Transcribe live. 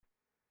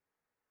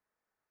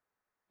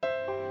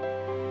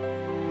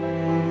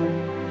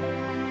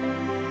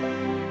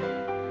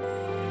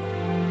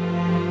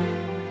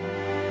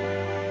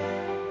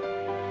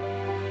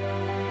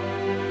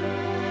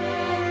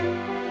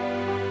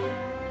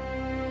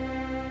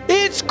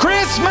It's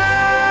Christmas!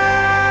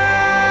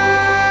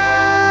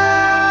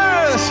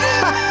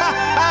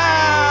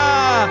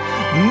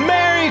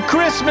 Merry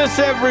Christmas,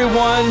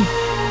 everyone!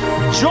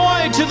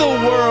 Joy to the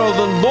world,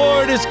 the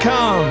Lord is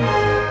come.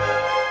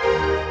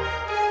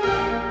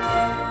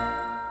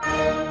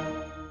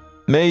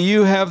 May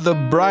you have the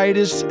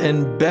brightest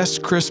and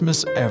best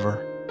Christmas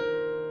ever.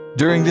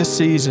 During this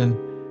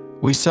season,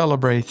 we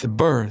celebrate the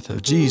birth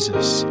of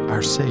Jesus,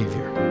 our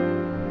Savior,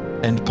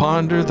 and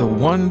ponder the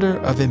wonder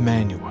of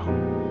Emmanuel,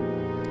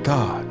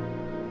 God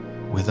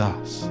with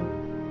us.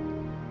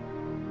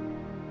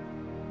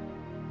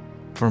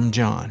 From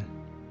John.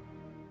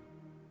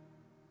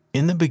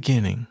 In the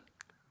beginning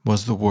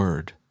was the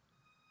Word,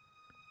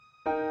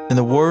 and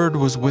the Word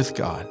was with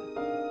God,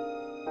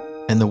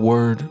 and the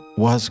Word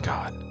was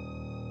God.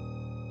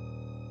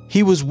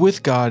 He was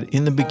with God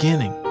in the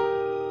beginning.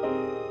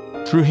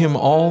 Through him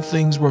all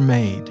things were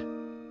made,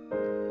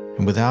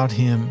 and without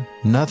him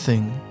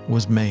nothing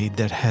was made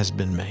that has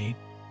been made.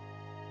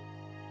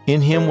 In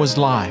him was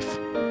life,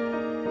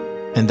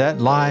 and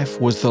that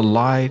life was the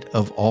light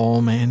of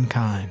all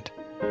mankind.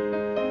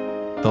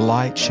 The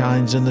light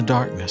shines in the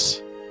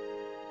darkness,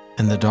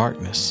 and the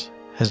darkness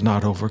has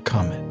not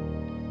overcome it.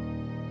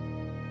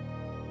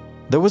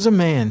 There was a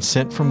man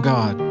sent from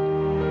God,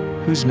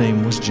 whose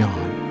name was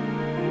John.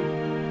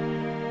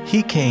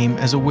 He came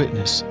as a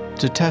witness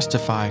to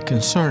testify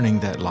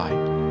concerning that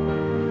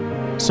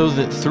light, so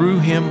that through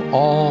him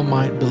all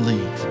might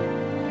believe.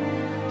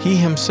 He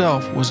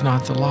himself was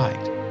not the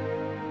light.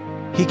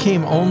 He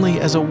came only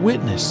as a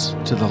witness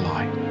to the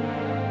light.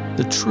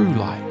 The true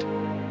light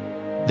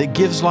that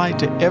gives light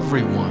to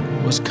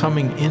everyone was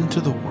coming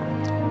into the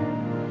world.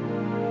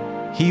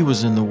 He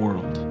was in the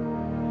world,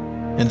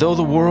 and though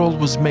the world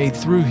was made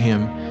through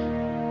him,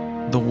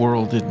 the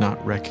world did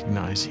not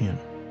recognize him.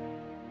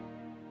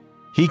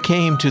 He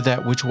came to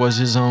that which was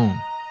his own,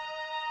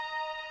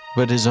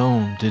 but his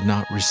own did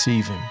not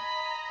receive him.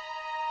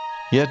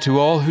 Yet to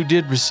all who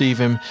did receive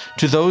him,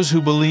 to those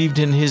who believed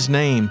in his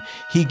name,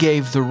 he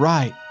gave the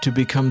right to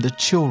become the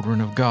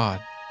children of God.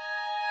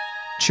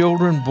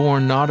 Children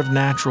born not of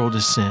natural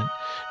descent,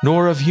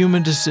 nor of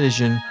human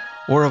decision,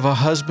 or of a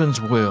husband's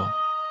will,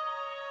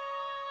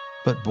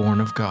 but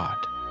born of God.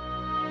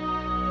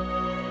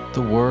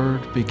 The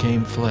Word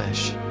became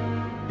flesh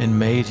and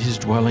made his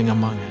dwelling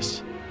among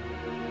us.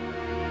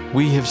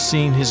 We have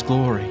seen his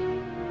glory,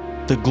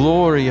 the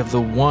glory of the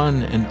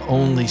one and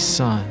only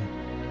Son,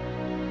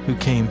 who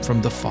came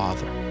from the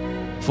Father,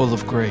 full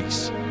of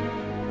grace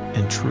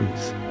and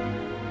truth.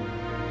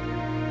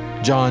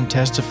 John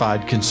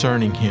testified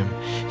concerning him.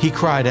 He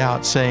cried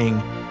out,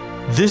 saying,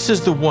 "This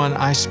is the one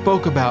I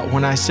spoke about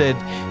when I said,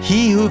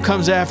 'He who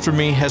comes after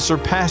me has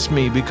surpassed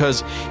me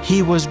because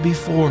he was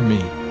before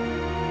me.'"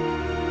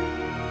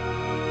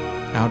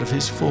 Out of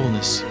his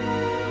fullness,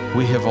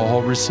 we have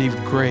all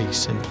received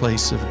grace in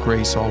place of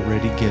grace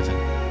already given.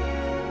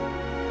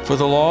 For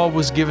the law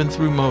was given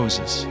through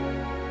Moses.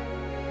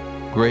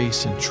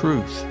 Grace and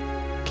truth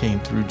came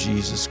through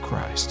Jesus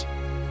Christ.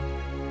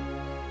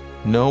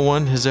 No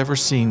one has ever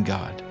seen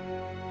God,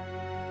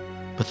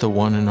 but the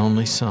one and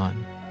only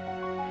Son,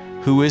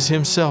 who is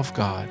himself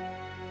God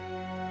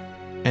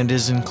and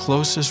is in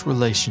closest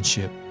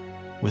relationship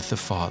with the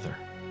Father,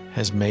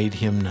 has made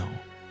him known.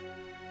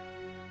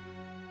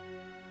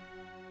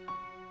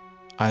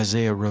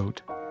 Isaiah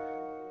wrote,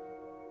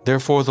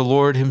 "Therefore the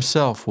Lord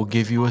himself will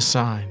give you a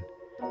sign.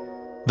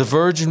 The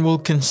virgin will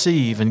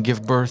conceive and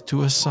give birth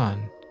to a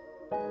son,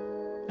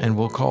 and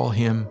will call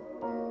him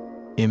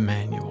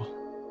Emmanuel."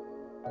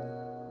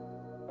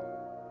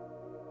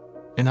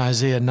 In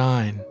Isaiah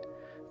 9,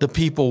 the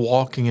people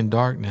walking in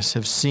darkness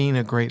have seen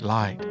a great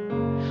light.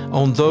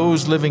 On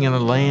those living in a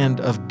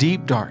land of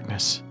deep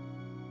darkness,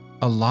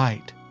 a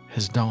light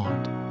has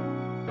dawned.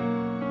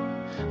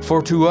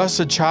 For to us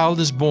a child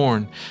is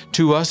born,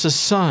 to us a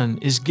son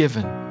is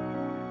given,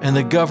 and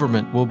the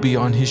government will be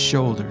on his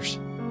shoulders,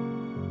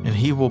 and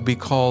he will be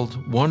called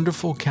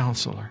Wonderful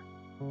Counselor,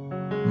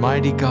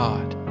 Mighty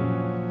God,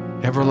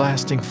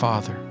 Everlasting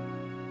Father,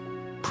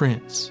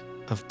 Prince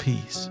of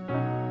Peace.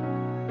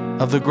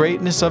 Of the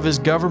greatness of his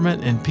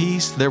government and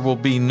peace there will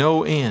be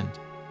no end.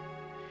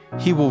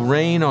 He will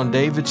reign on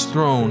David's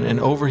throne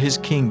and over his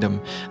kingdom,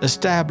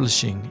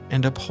 establishing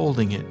and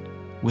upholding it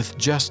with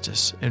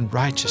justice and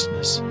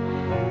righteousness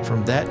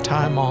from that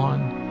time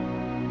on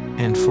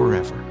and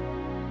forever.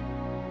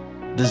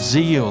 The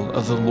zeal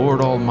of the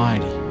Lord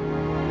Almighty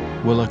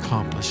will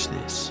accomplish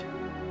this.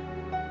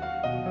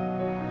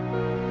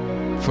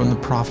 From the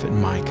prophet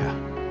Micah.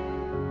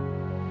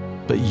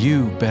 But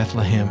you,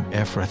 Bethlehem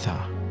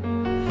Ephrathah,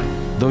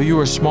 though you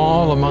are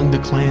small among the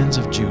clans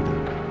of Judah,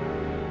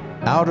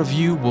 out of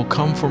you will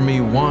come for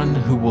me one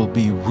who will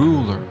be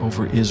ruler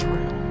over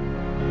Israel,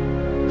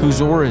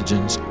 whose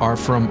origins are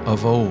from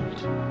of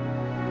old,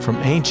 from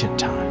ancient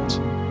times.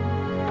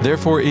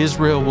 Therefore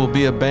Israel will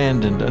be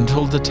abandoned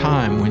until the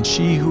time when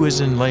she who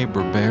is in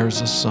labor bears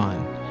a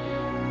son,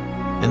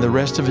 and the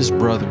rest of his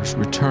brothers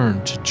return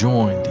to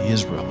join the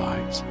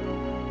Israelites.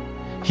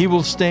 He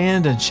will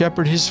stand and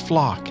shepherd his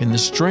flock in the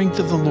strength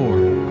of the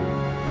Lord,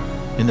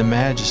 in the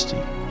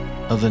majesty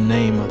of the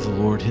name of the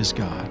Lord his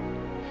God.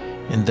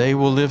 And they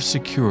will live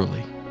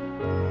securely,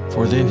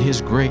 for then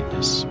his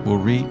greatness will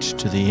reach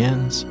to the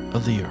ends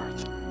of the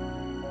earth.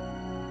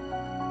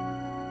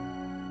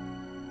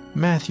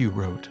 Matthew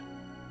wrote,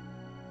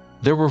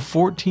 "There were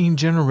 14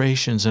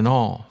 generations in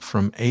all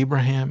from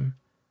Abraham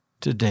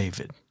to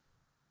David,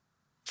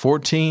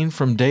 14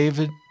 from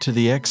David to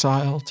the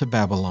exile to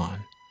Babylon,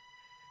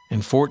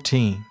 and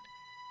 14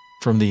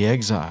 from the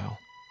exile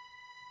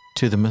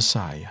to the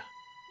Messiah."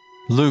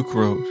 Luke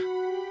wrote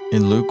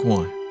in Luke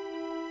 1,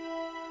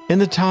 "In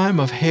the time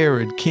of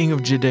Herod, king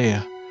of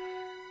Judea,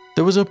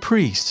 there was a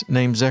priest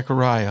named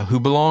Zechariah who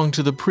belonged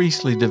to the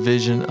priestly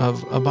division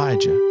of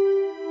Abijah.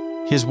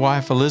 His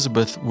wife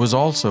Elizabeth was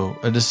also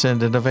a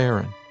descendant of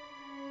Aaron.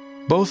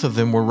 Both of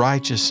them were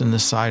righteous in the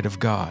sight of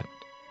God,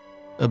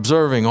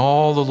 observing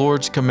all the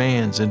Lord's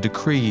commands and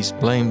decrees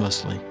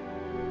blamelessly.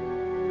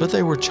 But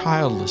they were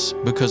childless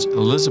because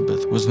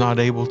Elizabeth was not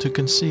able to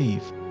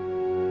conceive,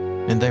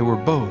 and they were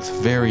both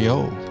very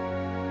old.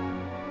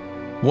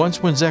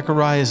 Once when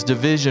Zechariah's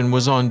division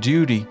was on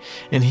duty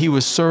and he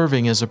was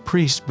serving as a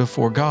priest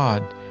before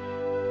God,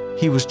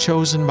 he was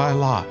chosen by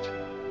Lot,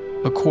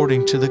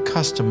 according to the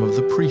custom of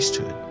the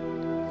priesthood,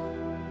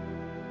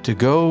 to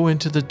go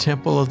into the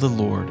temple of the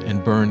Lord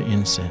and burn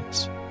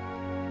incense.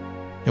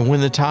 And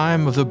when the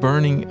time of the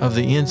burning of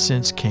the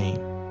incense came,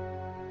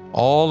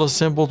 all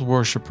assembled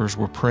worshipers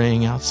were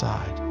praying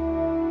outside.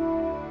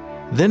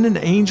 Then an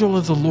angel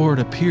of the Lord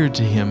appeared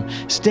to him,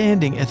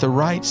 standing at the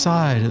right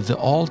side of the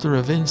altar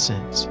of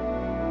incense.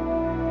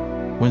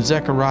 When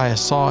Zechariah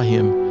saw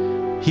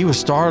him, he was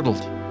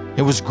startled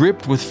and was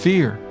gripped with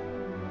fear.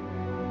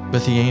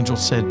 But the angel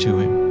said to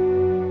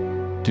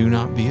him, "Do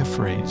not be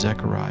afraid,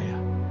 Zechariah.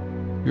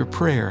 Your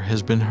prayer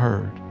has been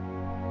heard.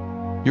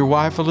 Your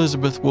wife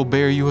Elizabeth will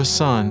bear you a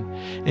son,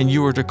 and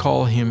you are to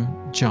call him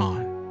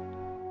John.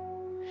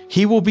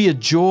 He will be a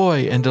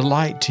joy and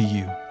delight to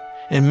you,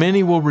 and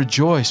many will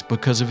rejoice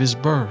because of his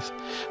birth,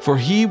 for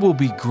he will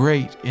be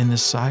great in the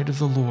sight of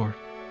the Lord.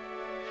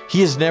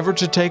 He is never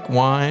to take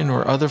wine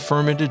or other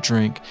fermented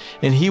drink,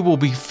 and he will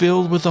be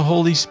filled with the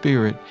Holy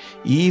Spirit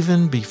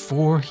even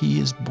before he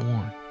is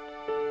born.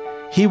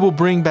 He will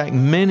bring back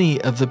many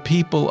of the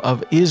people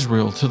of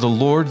Israel to the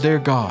Lord their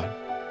God,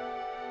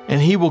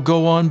 and he will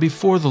go on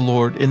before the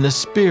Lord in the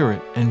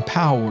spirit and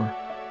power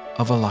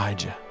of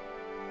Elijah,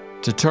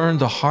 to turn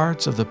the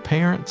hearts of the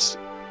parents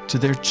to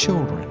their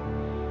children,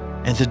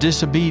 and the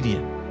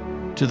disobedient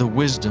to the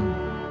wisdom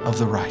of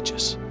the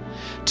righteous,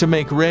 to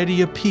make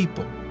ready a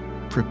people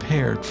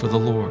prepared for the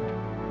Lord."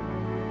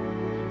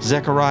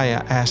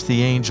 Zechariah asked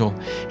the angel,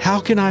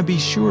 "How can I be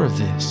sure of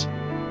this?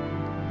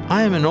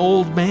 I am an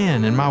old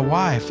man, and my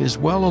wife is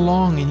well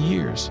along in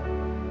years."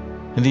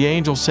 And the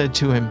angel said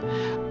to him,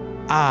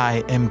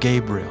 "I am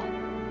Gabriel.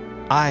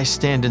 I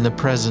stand in the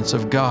presence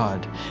of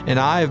God, and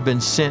I have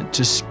been sent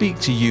to speak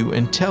to you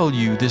and tell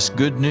you this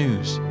good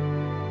news.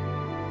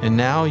 And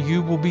now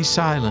you will be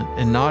silent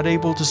and not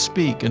able to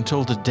speak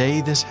until the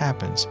day this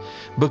happens,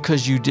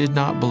 because you did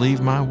not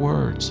believe my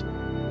words,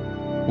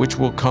 which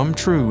will come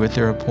true at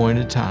their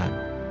appointed time."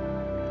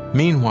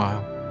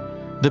 Meanwhile,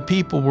 the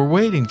people were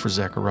waiting for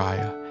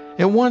Zechariah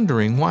and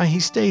wondering why he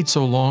stayed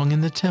so long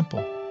in the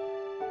temple.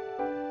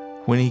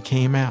 When he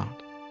came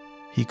out,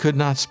 he could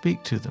not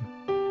speak to them.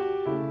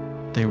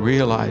 They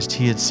realized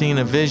he had seen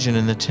a vision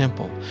in the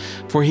temple,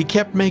 for he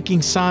kept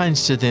making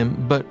signs to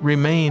them but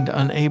remained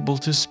unable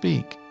to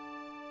speak.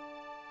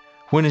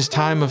 When his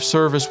time of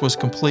service was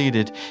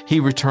completed, he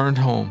returned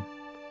home.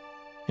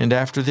 And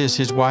after this,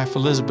 his wife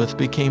Elizabeth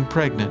became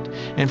pregnant,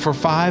 and for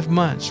 5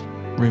 months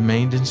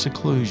remained in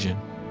seclusion.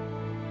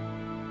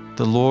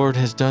 "The Lord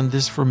has done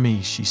this for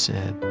me," she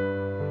said.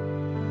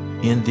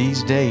 "In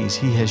these days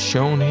he has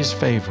shown his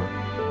favor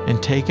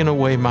and taken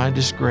away my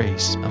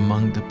disgrace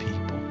among the people."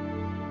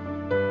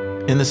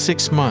 In the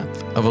 6th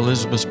month of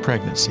Elizabeth's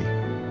pregnancy,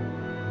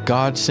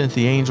 God sent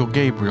the angel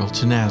Gabriel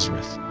to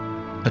Nazareth,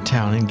 a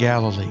town in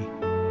Galilee,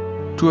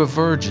 to a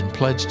virgin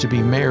pledged to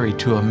be married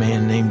to a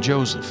man named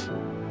Joseph,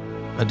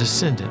 a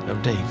descendant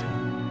of David.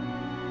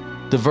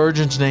 The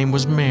virgin's name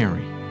was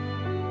Mary.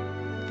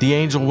 The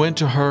angel went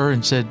to her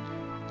and said,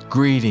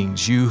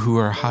 "Greetings, you who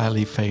are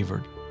highly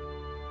favored.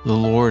 The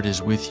Lord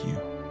is with you."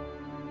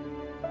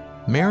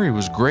 Mary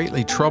was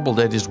greatly troubled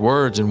at his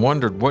words and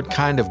wondered what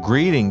kind of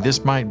greeting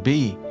this might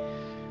be.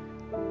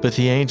 But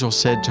the angel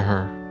said to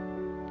her,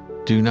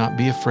 "Do not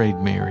be afraid,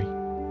 Mary.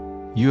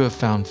 You have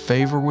found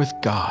favor with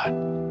God.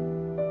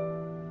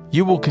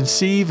 You will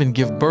conceive and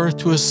give birth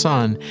to a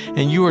son,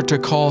 and you are to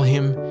call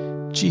him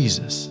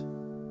Jesus.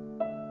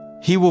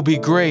 He will be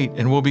great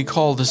and will be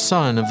called the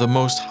Son of the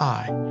Most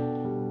High.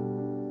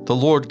 The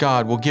Lord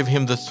God will give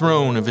him the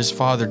throne of his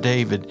father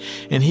David,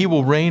 and he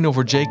will reign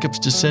over Jacob's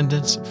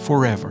descendants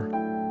forever.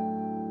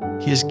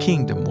 His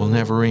kingdom will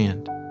never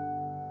end."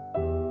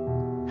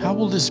 "How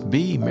will this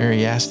be,"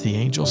 Mary asked the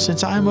angel,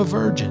 "since I am a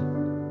virgin?"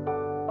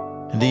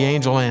 And the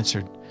angel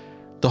answered,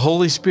 The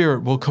Holy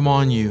Spirit will come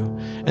on you,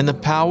 and the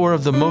power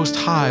of the Most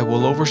High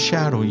will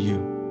overshadow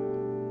you.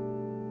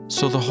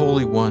 So the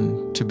Holy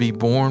One to be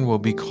born will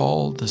be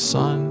called the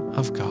Son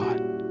of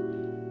God.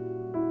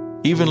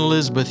 Even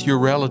Elizabeth, your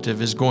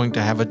relative, is going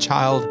to have a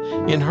child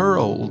in her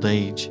old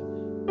age.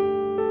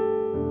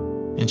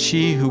 And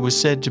she who was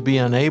said to be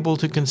unable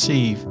to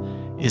conceive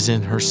is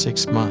in her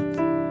 6th month.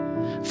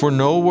 For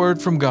no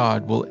word from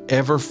God will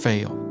ever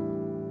fail.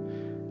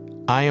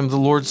 I am the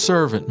Lord's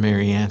servant,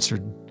 Mary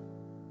answered.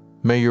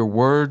 May your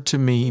word to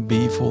me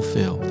be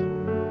fulfilled.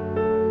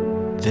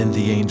 Then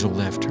the angel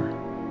left her.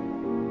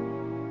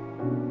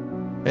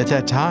 At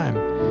that time,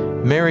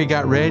 Mary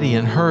got ready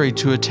and hurried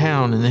to a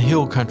town in the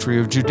hill country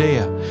of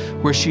Judea,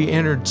 where she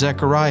entered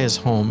Zechariah's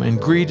home and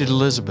greeted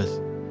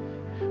Elizabeth.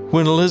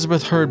 When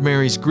Elizabeth heard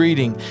Mary's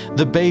greeting,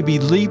 the baby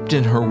leaped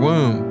in her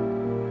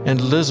womb, and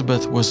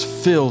Elizabeth was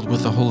filled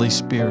with the Holy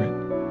Spirit.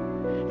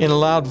 In a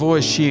loud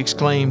voice she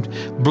exclaimed,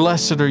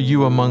 "Blessed are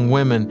you among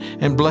women,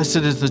 and blessed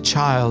is the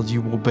child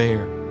you will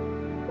bear.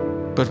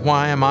 But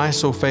why am I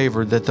so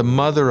favored that the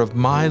mother of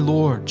my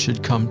Lord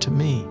should come to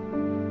me?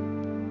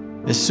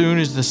 As soon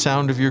as the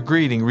sound of your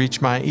greeting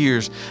reached my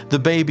ears, the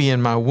baby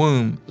in my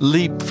womb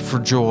leaped for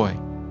joy.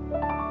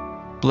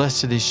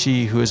 Blessed is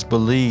she who has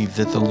believed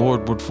that the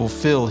Lord would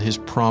fulfill his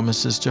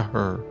promises to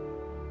her."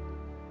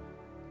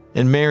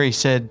 And Mary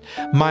said,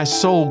 "My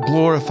soul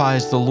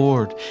glorifies the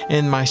Lord,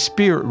 and my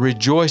spirit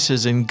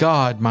rejoices in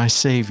God my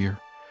Savior,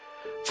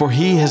 for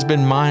he has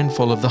been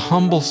mindful of the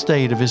humble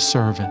state of his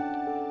servant.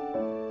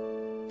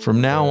 From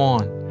now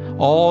on,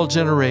 all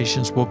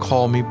generations will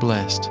call me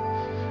blessed.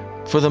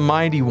 For the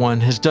Mighty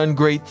One has done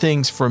great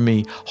things for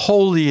me.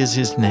 Holy is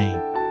his name.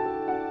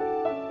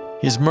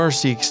 His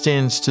mercy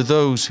extends to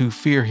those who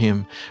fear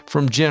him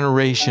from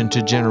generation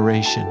to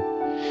generation.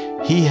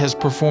 He has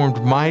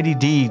performed mighty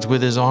deeds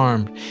with his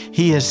arm.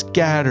 He has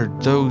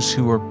scattered those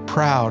who are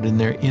proud in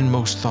their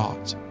inmost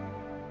thoughts.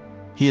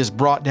 He has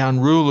brought down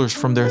rulers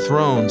from their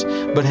thrones,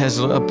 but has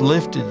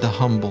uplifted the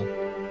humble.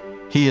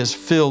 He has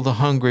filled the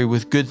hungry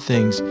with good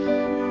things,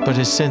 but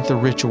has sent the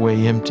rich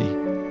away empty.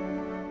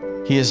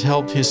 He has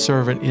helped his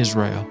servant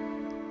Israel,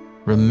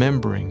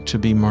 remembering to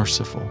be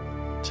merciful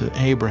to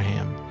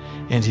Abraham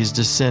and his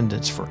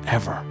descendants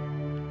forever,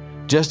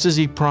 just as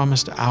he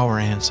promised our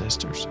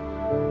ancestors."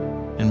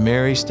 And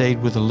Mary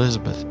stayed with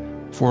Elizabeth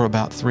for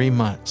about 3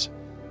 months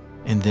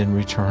and then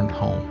returned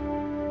home.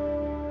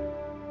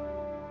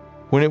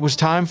 When it was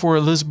time for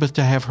Elizabeth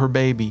to have her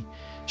baby,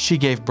 she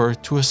gave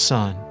birth to a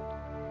son.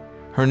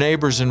 Her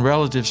neighbors and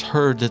relatives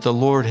heard that the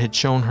Lord had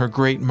shown her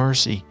great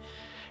mercy,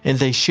 and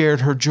they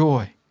shared her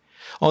joy.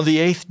 On the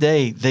 8th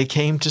day, they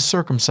came to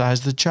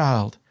circumcise the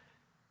child,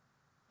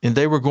 and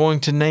they were going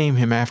to name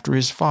him after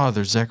his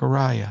father,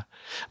 Zechariah.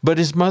 But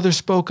his mother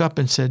spoke up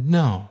and said,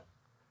 "No,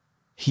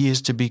 he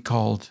is to be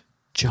called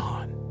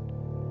John."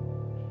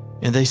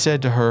 And they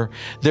said to her,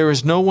 "There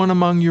is no one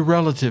among your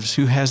relatives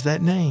who has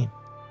that name."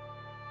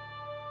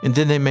 And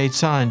then they made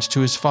signs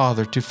to his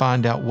father to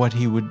find out what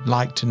he would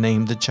like to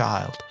name the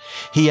child.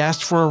 He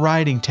asked for a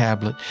writing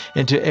tablet,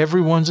 and to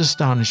everyone's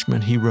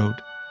astonishment he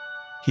wrote,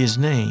 "His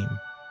name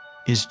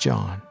is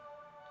John."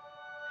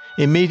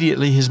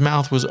 Immediately his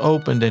mouth was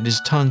opened and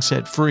his tongue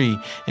set free,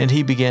 and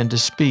he began to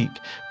speak,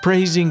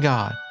 praising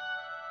God.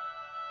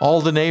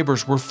 All the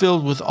neighbors were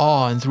filled with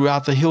awe, and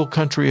throughout the hill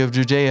country of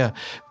Judea,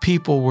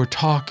 people were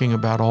talking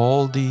about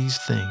all these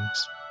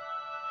things.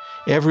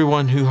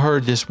 Everyone who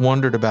heard this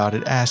wondered about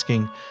it,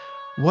 asking,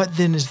 "What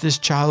then is this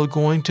child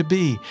going to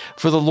be?"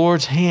 For the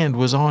Lord's hand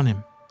was on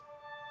him.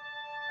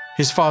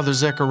 His father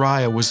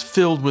Zechariah was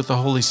filled with the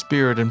Holy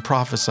Spirit and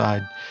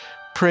prophesied,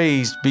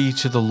 "Praised be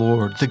to the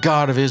Lord, the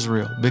God of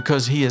Israel,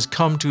 because he has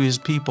come to his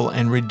people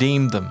and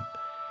redeemed them.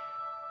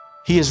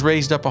 He has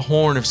raised up a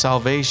horn of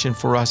salvation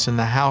for us in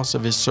the house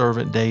of his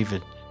servant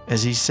David,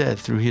 as he said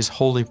through his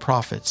holy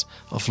prophets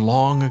of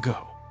long ago.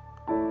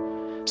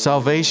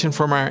 Salvation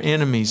from our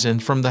enemies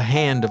and from the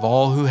hand of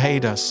all who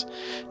hate us,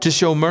 to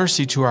show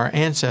mercy to our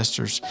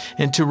ancestors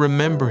and to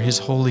remember his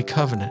holy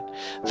covenant,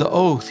 the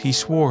oath he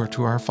swore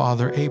to our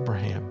father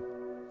Abraham,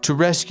 to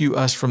rescue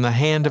us from the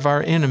hand of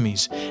our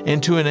enemies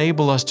and to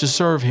enable us to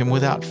serve him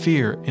without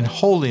fear in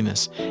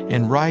holiness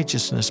and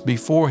righteousness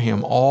before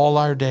him all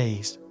our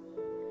days.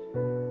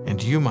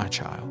 And you, my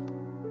child,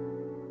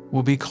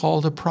 will be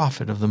called a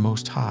prophet of the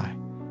Most High.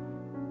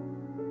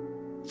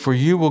 For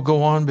you will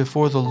go on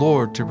before the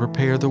Lord to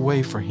prepare the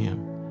way for him,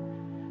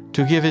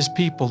 to give his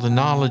people the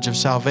knowledge of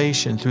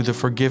salvation through the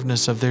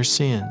forgiveness of their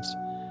sins,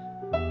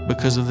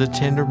 because of the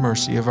tender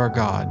mercy of our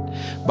God,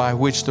 by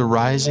which the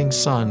rising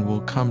sun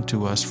will come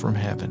to us from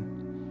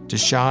heaven, to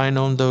shine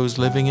on those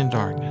living in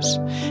darkness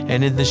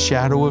and in the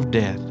shadow of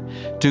death,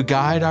 to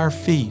guide our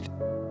feet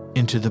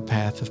into the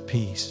path of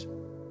peace."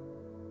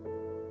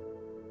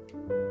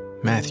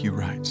 Matthew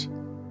writes,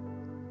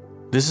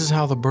 "This is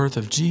how the birth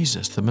of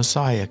Jesus, the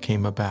Messiah,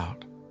 came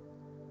about.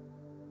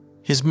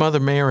 His mother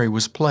Mary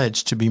was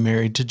pledged to be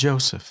married to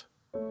Joseph.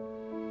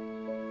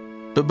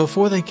 But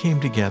before they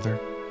came together,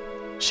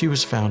 she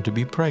was found to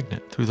be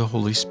pregnant through the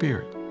Holy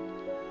Spirit.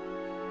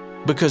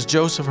 Because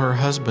Joseph, her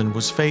husband,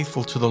 was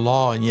faithful to the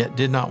law and yet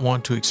did not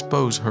want to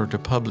expose her to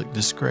public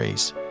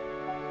disgrace,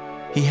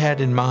 he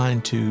had in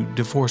mind to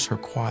divorce her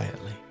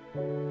quietly.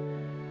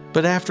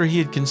 But after he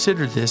had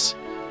considered this,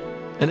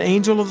 an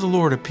angel of the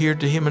Lord appeared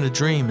to him in a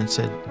dream and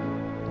said,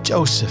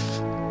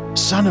 "Joseph,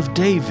 son of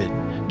David,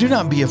 do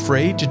not be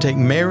afraid to take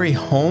Mary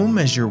home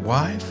as your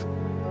wife,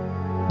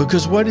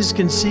 because what is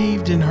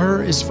conceived in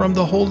her is from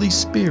the Holy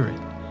Spirit.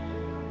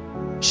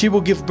 She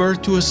will give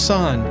birth to a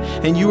son,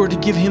 and you are to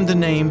give him the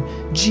name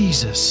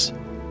Jesus.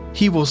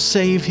 He will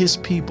save his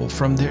people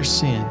from their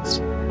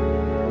sins."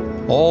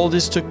 All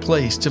this took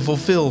place to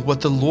fulfill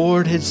what the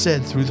Lord had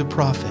said through the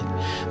prophet.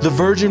 "The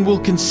virgin will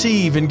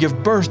conceive and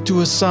give birth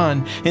to a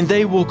son, and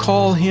they will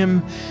call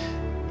him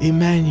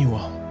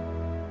Emmanuel,"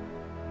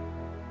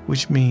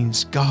 which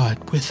means God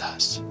with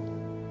us.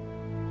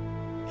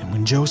 And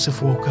when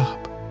Joseph woke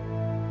up,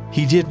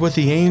 he did what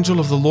the angel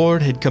of the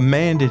Lord had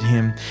commanded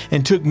him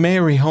and took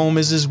Mary home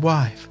as his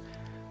wife.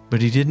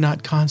 But he did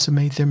not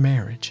consummate their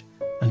marriage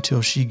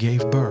until she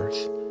gave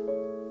birth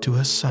to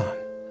a son.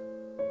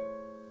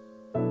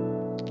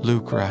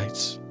 Luke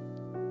writes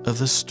of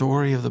the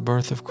story of the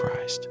birth of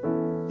Christ.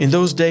 In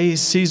those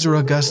days, Caesar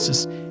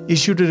Augustus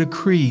issued a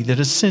decree that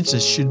a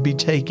census should be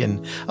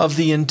taken of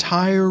the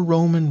entire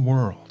Roman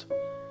world,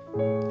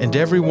 and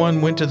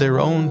everyone went to their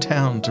own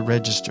town to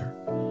register.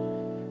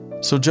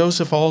 So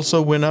Joseph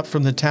also went up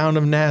from the town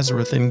of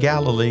Nazareth in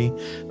Galilee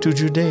to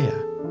Judea,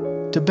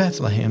 to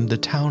Bethlehem, the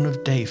town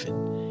of David,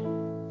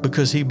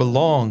 because he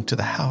belonged to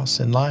the house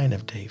and line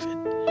of David.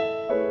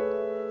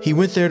 He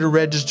went there to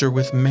register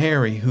with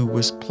Mary, who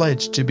was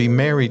pledged to be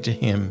married to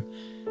him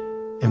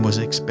and was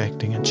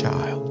expecting a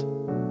child.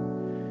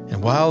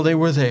 And while they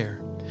were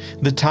there,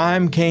 the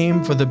time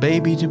came for the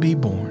baby to be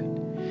born,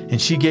 and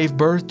she gave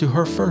birth to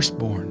her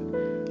firstborn,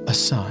 a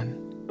son.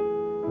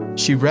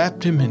 She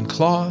wrapped him in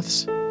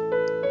cloths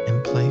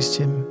and placed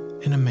him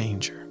in a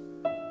manger,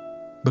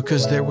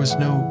 because there was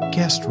no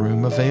guest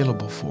room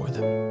available for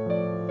them.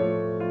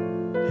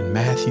 And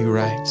Matthew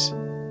writes,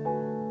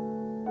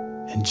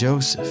 "And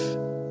Joseph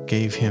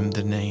gave him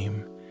the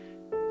name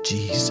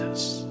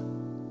Jesus.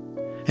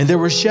 And there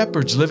were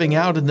shepherds living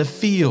out in the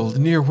field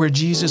near where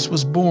Jesus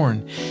was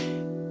born,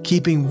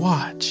 keeping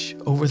watch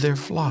over their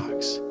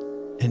flocks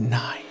at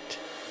night.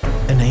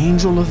 An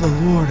angel of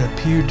the Lord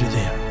appeared to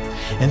them,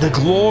 and the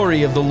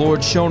glory of the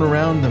Lord shone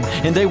around them,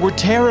 and they were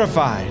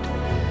terrified.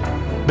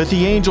 But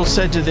the angel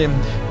said to them,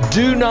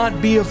 'Do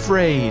not be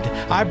afraid.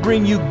 I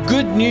bring you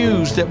good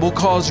news that will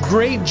cause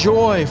great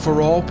joy for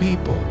all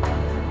people.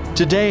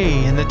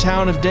 Today in the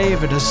town of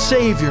David, a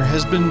Savior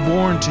has been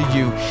born to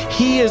you.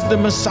 He is the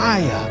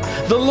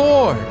Messiah, the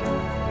Lord.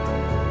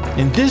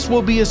 And this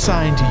will be a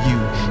sign to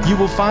you. You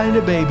will find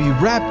a baby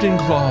wrapped in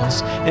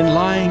cloths and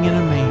lying in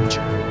a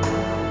manger.'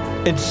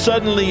 And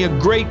suddenly a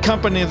great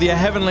company of the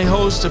heavenly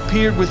host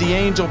appeared with the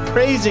angel,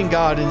 praising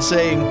God and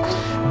saying,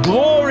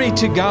 'Glory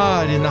to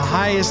God in the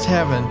highest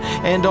heaven,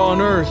 and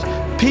on earth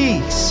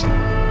peace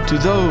to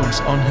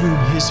those on whom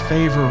his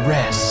favor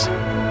rests.'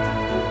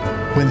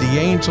 When the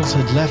angels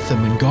had left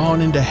them and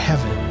gone into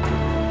heaven,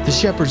 the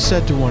shepherds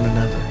said to one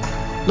another,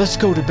 'Let's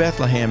go to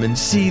Bethlehem and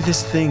see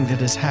this thing that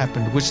has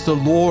happened, which the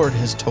Lord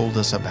has told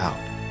us about.'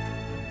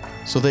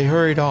 So they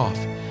hurried off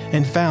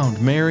and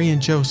found Mary and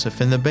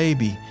Joseph and the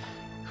baby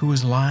who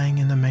was lying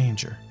in the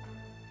manger.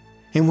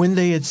 And when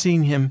they had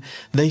seen him,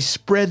 they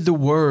spread the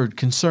word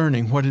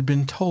concerning what had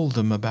been told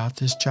them about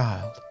this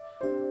child.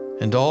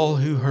 And all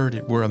who heard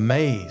it were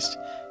amazed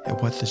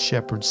at what the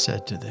shepherds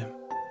said to them.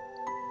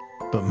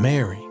 But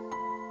Mary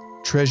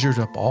treasured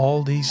up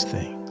all these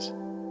things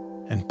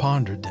and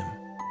pondered them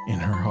in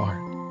her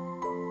heart.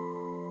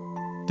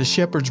 The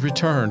shepherds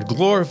returned,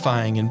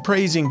 glorifying and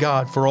praising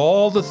God for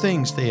all the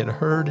things they had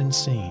heard and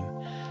seen,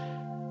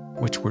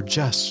 which were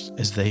just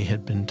as they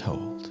had been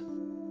told.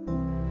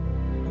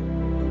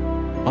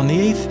 On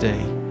the 8th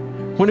day,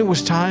 when it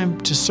was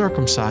time to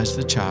circumcise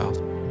the child,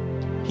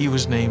 he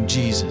was named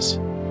Jesus,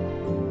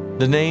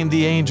 the name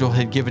the angel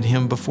had given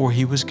him before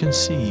he was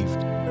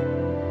conceived.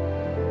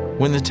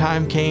 When the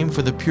time came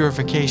for the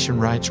purification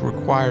rites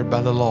required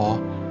by the law,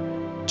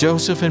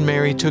 Joseph and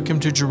Mary took him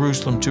to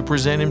Jerusalem to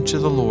present him to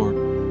the Lord.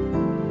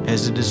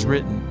 As it is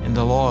written in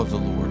the law of the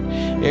Lord,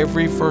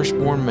 every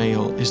firstborn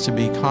male is to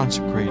be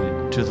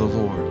consecrated to the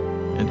Lord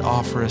and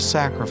offer a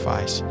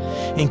sacrifice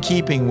in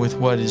keeping with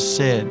what is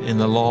said in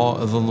the law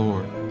of the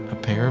Lord, a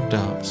pair of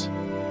doves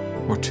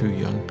or 2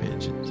 young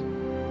pigeons.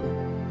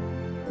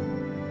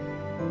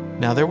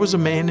 Now there was a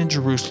man in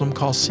Jerusalem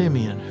called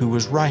Simeon who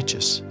was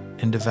righteous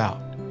and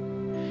devout.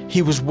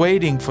 He was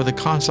waiting for the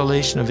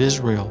consolation of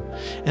Israel,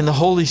 and the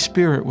Holy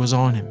Spirit was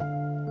on him.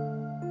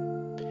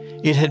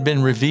 It had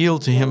been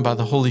revealed to him by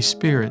the Holy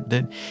Spirit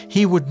that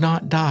he would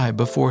not die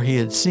before he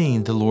had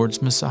seen the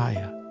Lord's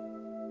Messiah.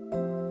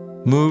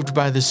 Moved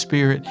by the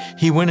Spirit,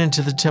 he went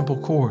into the temple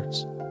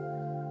courts.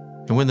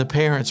 And when the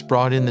parents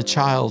brought in the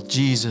child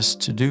Jesus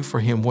to do for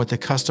him what the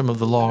custom of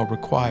the law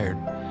required,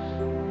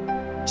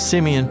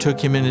 Simeon took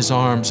him in his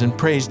arms and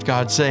praised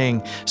God,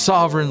 saying,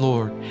 "Sovereign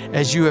Lord,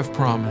 as you have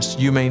promised,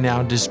 you may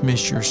now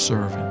dismiss your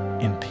servant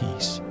in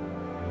peace.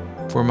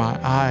 For my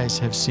eyes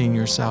have seen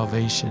your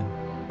salvation,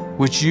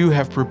 which you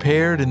have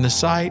prepared in the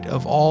sight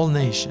of all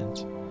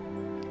nations,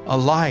 a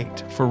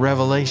light for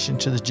revelation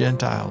to the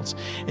Gentiles,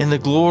 and the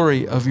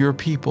glory of your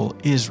people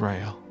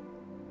Israel."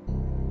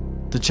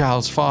 The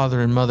child's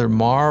father and mother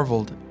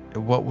marveled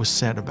at what was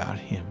said about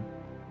him.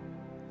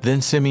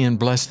 Then Simeon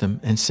blessed them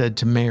and said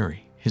to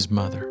Mary, his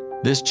mother,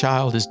 "This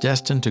child is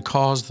destined to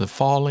cause the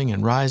falling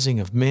and rising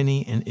of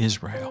many in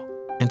Israel,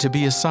 and to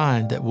be a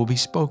sign that will be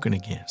spoken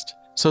against,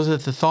 so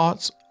that the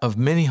thoughts of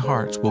many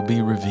hearts will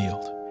be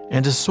revealed,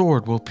 and a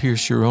sword will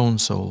pierce your own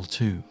soul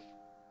too."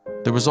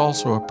 There was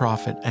also a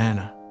prophet,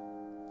 Anna,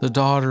 the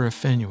daughter of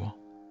Phanuel,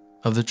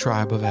 of the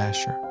tribe of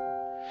Asher.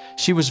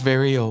 She was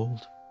very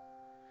old.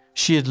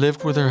 She had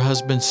lived with her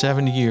husband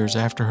 7 years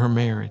after her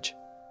marriage,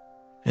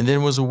 and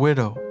then was a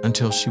widow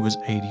until she was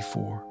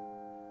 84.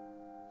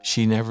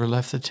 She never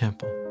left the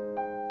temple,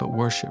 but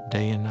worshiped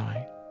day and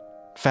night,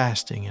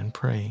 fasting and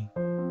praying.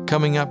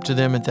 Coming up to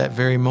them at that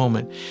very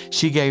moment,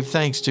 she gave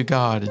thanks to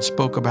God and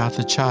spoke about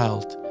the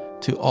child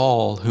to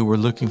all who were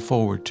looking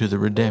forward to the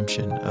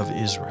redemption of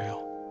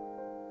Israel.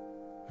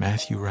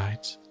 Matthew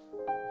writes,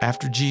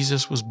 "After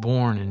Jesus was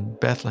born in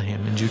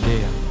Bethlehem in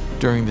Judea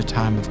during the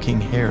time of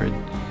King Herod,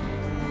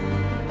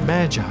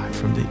 Magi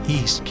from the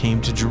east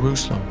came to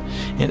Jerusalem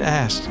and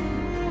asked,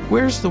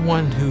 'Where's the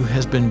one who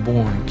has been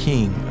born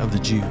King of the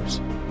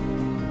Jews?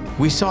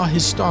 We saw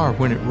his star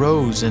when it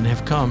rose and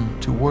have come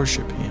to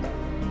worship him.'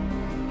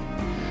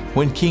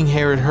 When King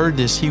Herod heard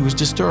this, he was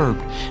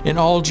disturbed, and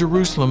all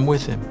Jerusalem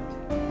with him.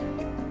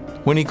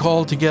 When he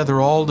called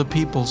together all the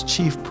people's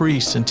chief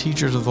priests and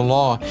teachers of the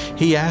law,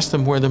 he asked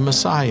them where the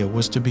Messiah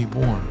was to be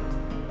born.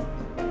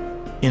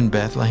 'In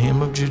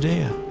Bethlehem of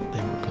Judea,' they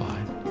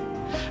replied.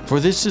 'For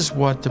this is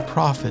what the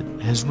prophet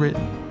has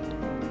written.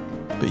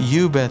 But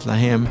you,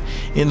 Bethlehem,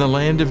 in the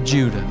land of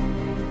Judah,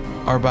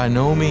 are by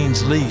no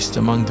means least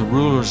among the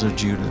rulers of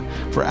Judah,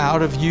 for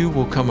out of you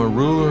will come a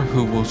ruler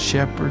who will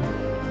shepherd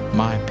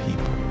my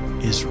people,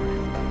 Israel.'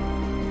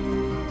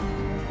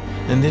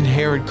 And then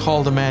Herod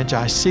called the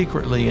Magi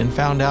secretly and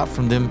found out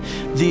from them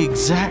the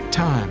exact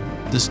time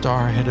the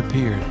star had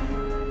appeared.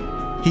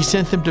 He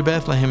sent them to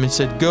Bethlehem and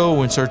said,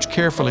 'Go and search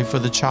carefully for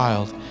the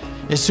child.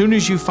 As soon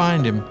as you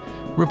find him,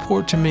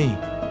 report to me,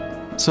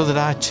 so that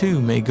I too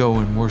may go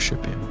and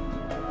worship him.'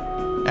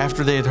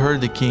 After they had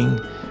heard the king,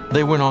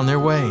 they went on their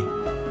way,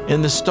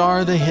 and the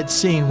star they had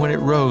seen when it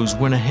rose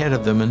went ahead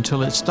of them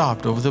until it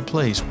stopped over the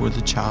place where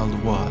the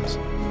child was.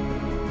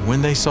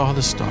 When they saw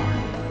the star,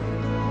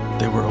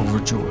 they were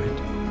overjoyed.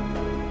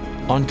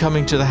 On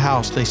coming to the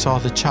house, they saw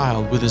the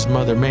child with his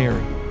mother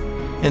Mary,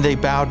 and they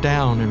bowed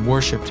down and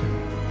worshiped him.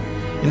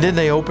 And then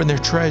they opened their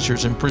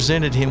treasures and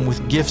presented him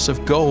with gifts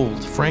of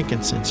gold,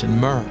 frankincense,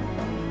 and myrrh.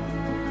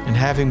 And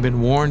having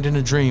been warned in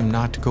a dream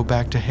not to go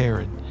back to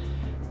Herod,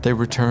 they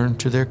returned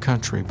to their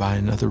country by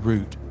another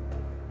route.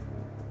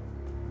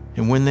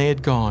 And when they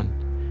had gone,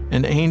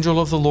 an angel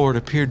of the Lord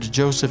appeared to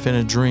Joseph in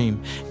a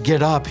dream.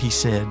 'Get up,' he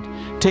said,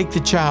 'take the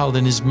child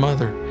and his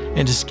mother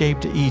and escape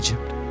to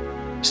Egypt.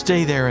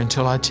 Stay there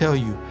until I tell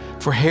you,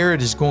 for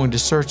Herod is going to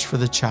search for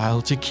the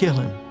child to kill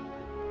him.'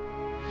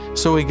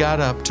 So he got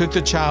up, took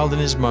the child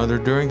and his mother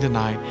during the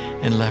night,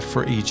 and left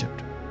for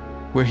Egypt,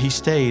 where he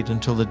stayed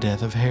until the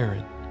death of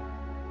Herod.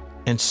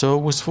 And so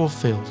was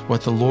fulfilled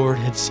what the Lord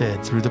had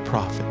said through the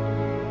prophet,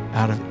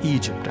 'Out of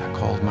Egypt I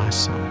called my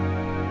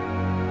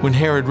son.' When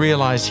Herod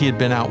realized he had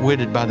been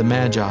outwitted by the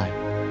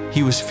Magi,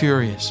 he was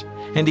furious,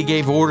 and he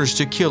gave orders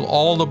to kill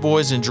all the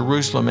boys in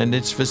Jerusalem and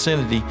its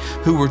vicinity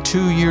who were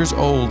 2 years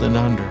old and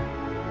under,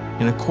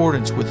 in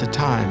accordance with the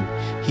time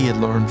he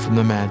had learned from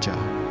the Magi.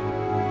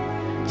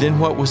 Then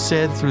what was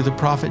said through the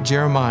prophet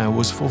Jeremiah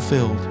was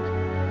fulfilled.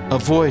 'A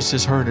voice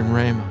is heard in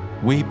Ramah,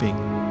 weeping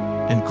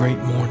and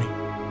great mourning.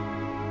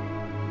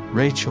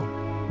 Rachel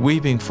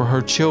weeping for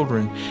her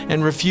children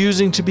and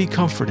refusing to be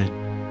comforted,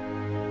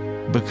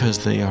 because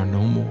they are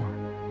no more.'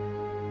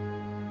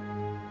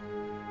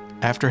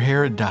 After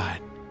Herod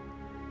died,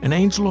 an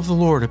angel of the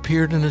Lord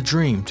appeared in a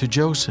dream to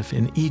Joseph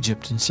in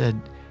Egypt and said,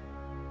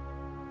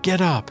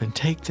 'Get up and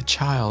take the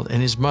child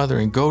and his mother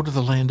and go to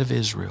the land of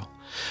Israel,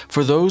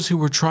 for those who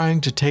were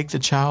trying to take the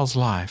child's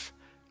life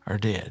are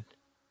dead.'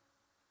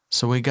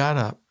 So he got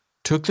up,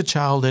 took the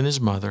child and his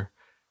mother,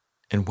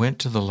 and went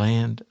to the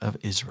land of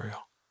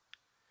Israel.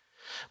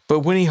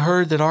 But when he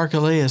heard that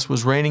Archelaus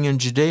was reigning in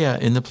Judea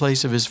in the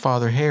place of his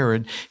father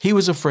Herod, he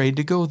was afraid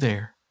to go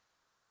there.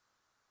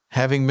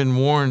 Having been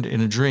warned in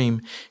a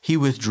dream, he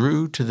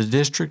withdrew to the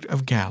district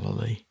of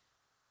Galilee,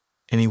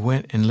 and he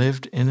went and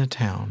lived in a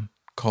town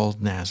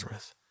called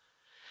Nazareth.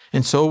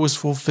 And so was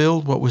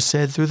fulfilled what was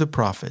said through the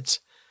prophets,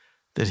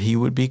 that he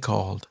would be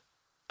called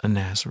a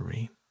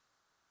Nazarene."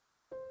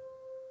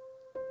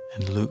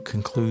 And Luke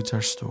concludes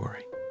our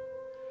story.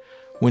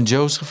 When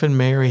Joseph and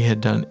Mary had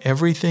done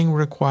everything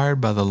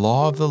required by the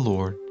law of the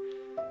Lord,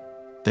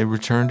 they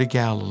returned to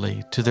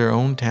Galilee, to their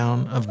own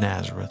town of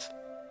Nazareth.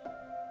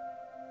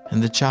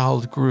 And the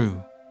child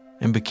grew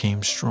and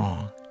became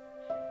strong.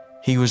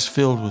 He was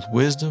filled with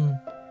wisdom,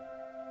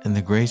 and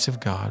the grace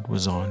of God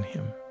was on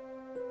him.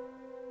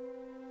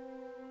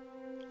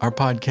 Our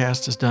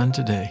podcast is done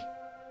today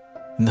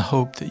in the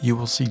hope that you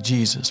will see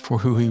Jesus for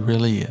who he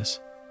really is.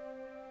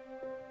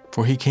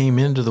 For he came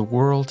into the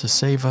world to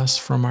save us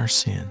from our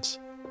sins.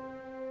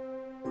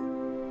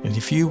 And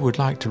if you would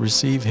like to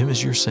receive him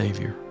as your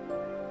Savior,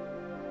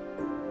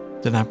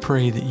 then I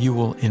pray that you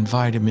will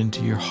invite him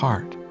into your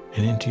heart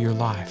and into your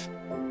life,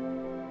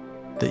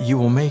 that you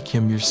will make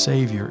him your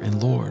Savior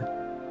and Lord.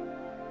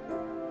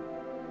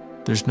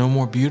 There's no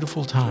more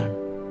beautiful time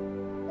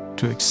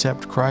to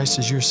accept Christ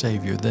as your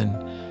Savior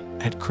than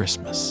at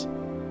Christmas.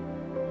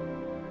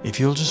 If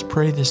you'll just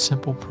pray this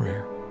simple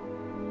prayer: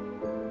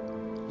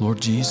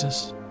 Lord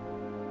Jesus,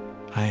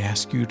 I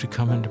ask you to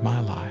come into my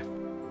life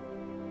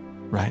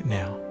right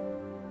now.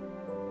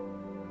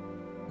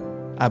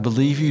 I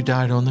believe you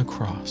died on the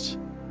cross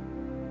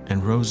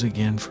and rose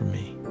again for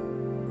me.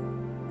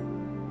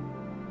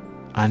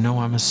 I know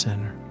I'm a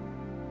sinner.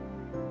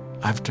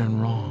 I've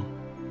done wrong.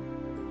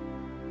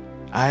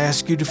 I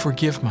ask you to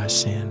forgive my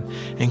sin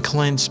and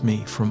cleanse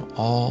me from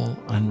all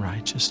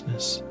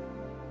unrighteousness.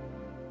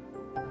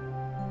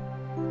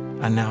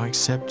 I now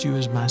accept you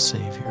as my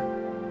Savior,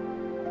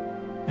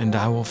 and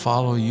I will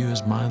follow you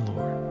as my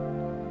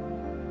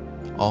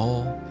Lord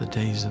all the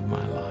days of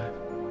my life.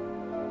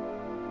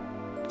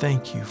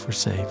 Thank you for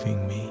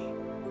saving me.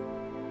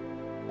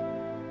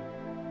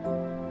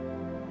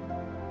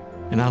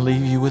 And I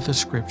leave you with a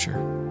scripture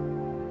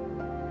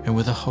and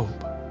with a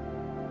hope.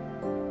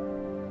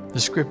 The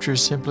scripture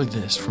is simply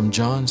this, from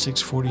John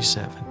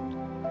 6:47,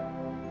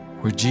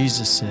 where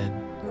Jesus said,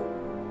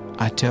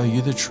 I tell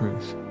you the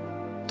truth,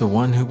 the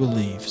one who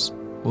believes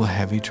will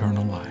have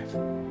eternal life.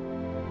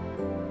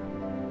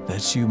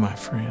 That's you, my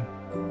friend.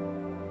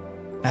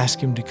 Ask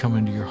him to come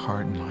into your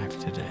heart and life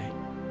today.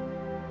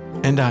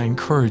 And I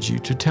encourage you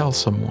to tell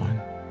someone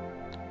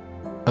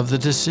of the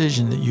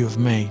decision that you have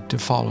made to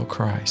follow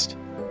Christ.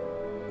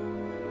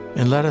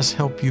 And let us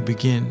help you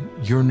begin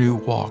your new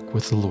walk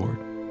with the Lord.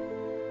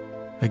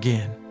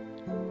 Again,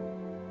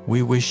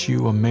 we wish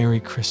you a Merry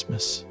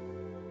Christmas,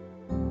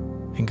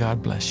 and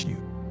God bless you.